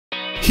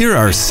Here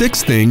are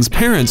 6 things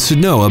parents should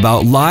know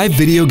about live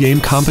video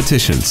game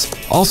competitions,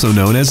 also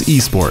known as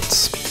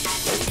esports.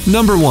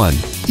 Number 1.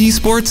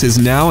 Esports is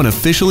now an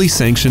officially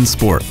sanctioned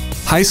sport.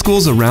 High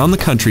schools around the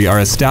country are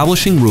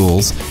establishing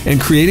rules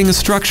and creating a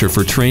structure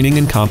for training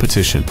and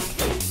competition.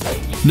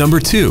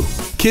 Number 2.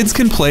 Kids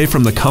can play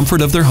from the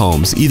comfort of their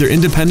homes, either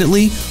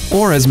independently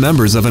or as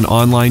members of an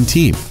online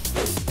team.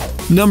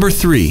 Number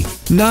 3.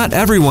 Not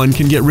everyone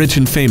can get rich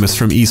and famous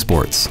from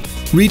esports.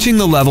 Reaching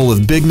the level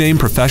of big-name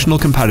professional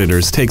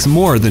competitors takes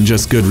more than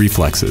just good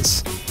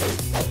reflexes.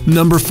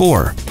 Number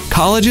 4.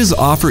 Colleges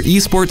offer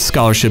esports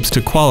scholarships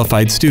to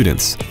qualified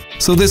students,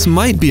 so this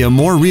might be a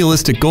more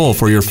realistic goal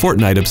for your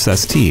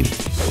Fortnite-obsessed teen.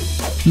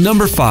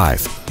 Number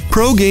 5.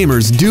 Pro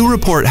gamers do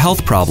report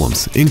health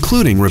problems,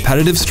 including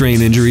repetitive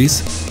strain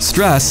injuries,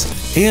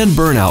 stress, and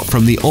burnout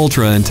from the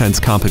ultra-intense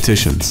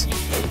competitions.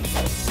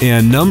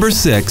 And number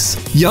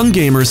 6. Young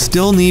gamers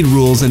still need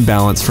rules and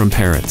balance from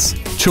parents.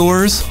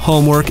 Chores,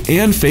 homework,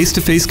 and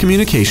face-to-face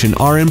communication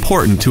are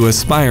important to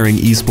aspiring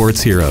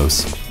esports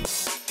heroes.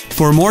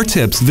 For more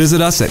tips, visit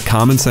us at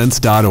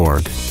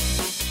commonsense.org.